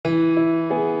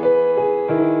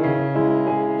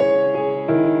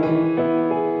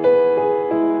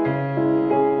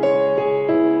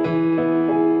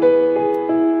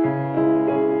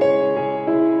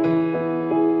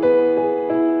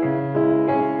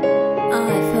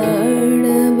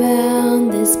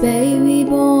baby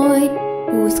boy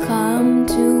who's come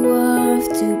to earth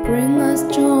to bring us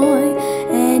joy.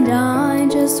 And I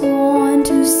just want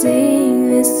to sing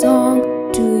this song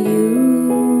to you.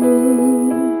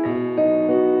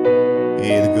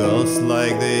 It goes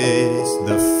like this: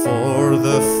 the fourth,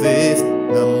 the fifth,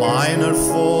 the minor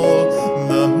fall,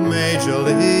 the major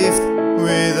lift.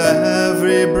 With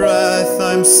every breath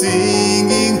I'm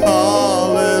singing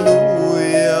hallelujah,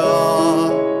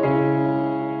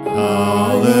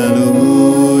 hallelujah,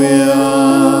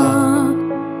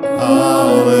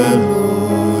 hallelujah,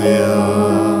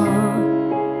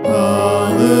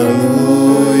 hallelujah,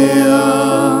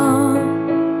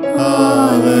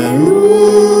 hallelujah.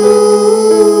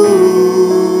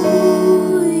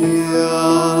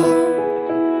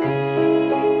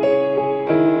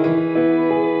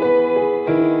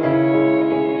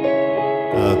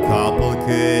 A couple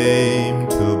came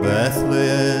to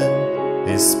Bethlehem,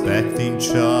 expecting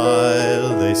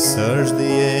child. They searched the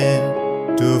inn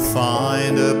to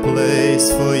find a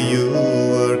place, for you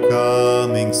were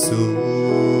coming soon.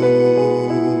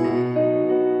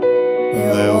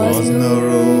 There was no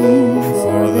room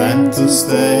for them to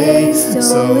stay,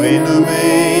 so in a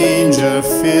manger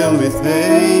filled with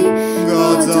hay,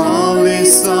 God's only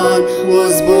Son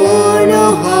was born.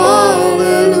 Oh,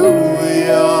 hallelujah.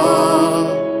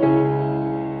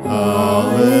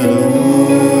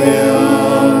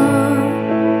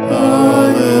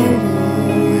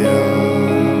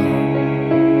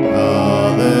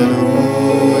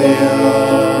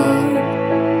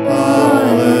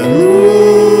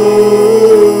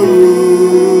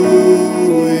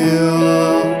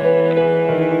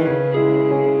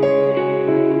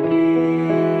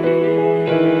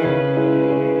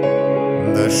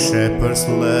 The shepherds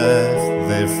left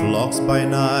their flocks by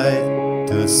night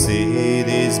to see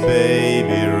this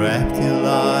baby wrapped in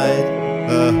light.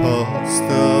 A host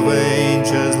of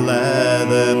angels led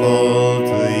them all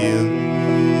to you.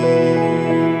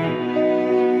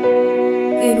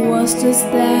 It was just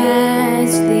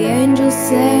as the angel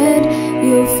said,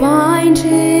 you'll find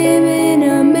him in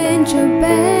a manger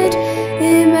bed,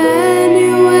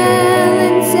 Emmanuel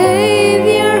and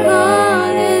Saviour.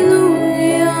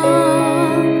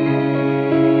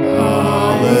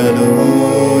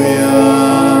 Hallelujah,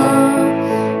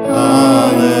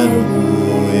 hallelujah,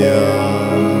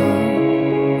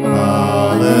 hallelujah,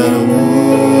 hallelujah,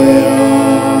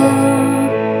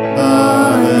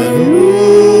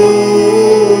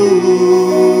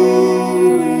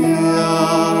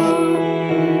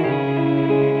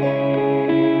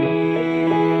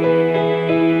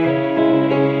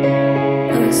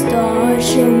 A star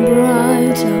shone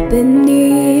bright up in the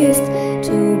east.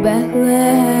 To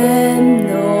Bethlehem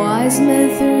the wise men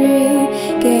three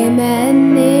came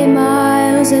many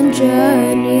miles and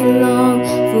journeyed long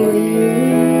for you.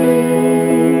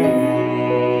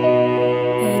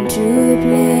 And to the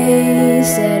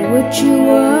place at which you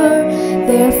were,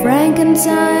 their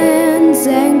frankincense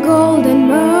and gold and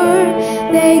myrrh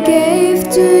they gave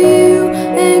to you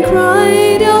and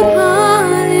cried out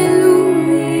hallelujah,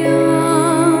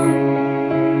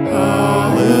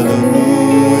 hallelujah,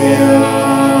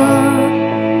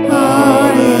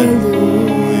 hallelujah,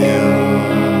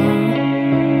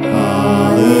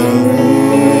 hallelujah,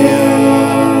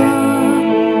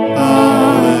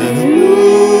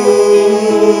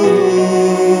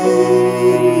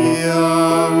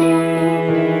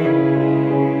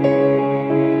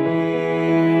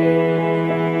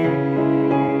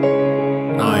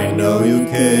 I know you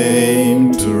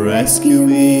came to rescue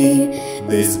me.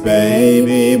 This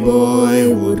baby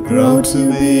boy would grow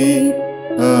to be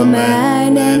a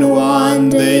man and one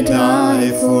day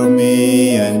die for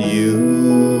me and you.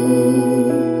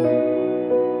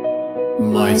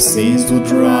 My sins would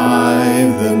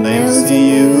drive the nails to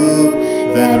you.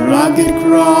 That rugged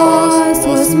cross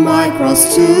was my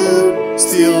cross too.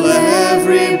 Still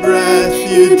every breath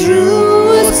you drew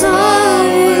was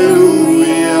hallelujah.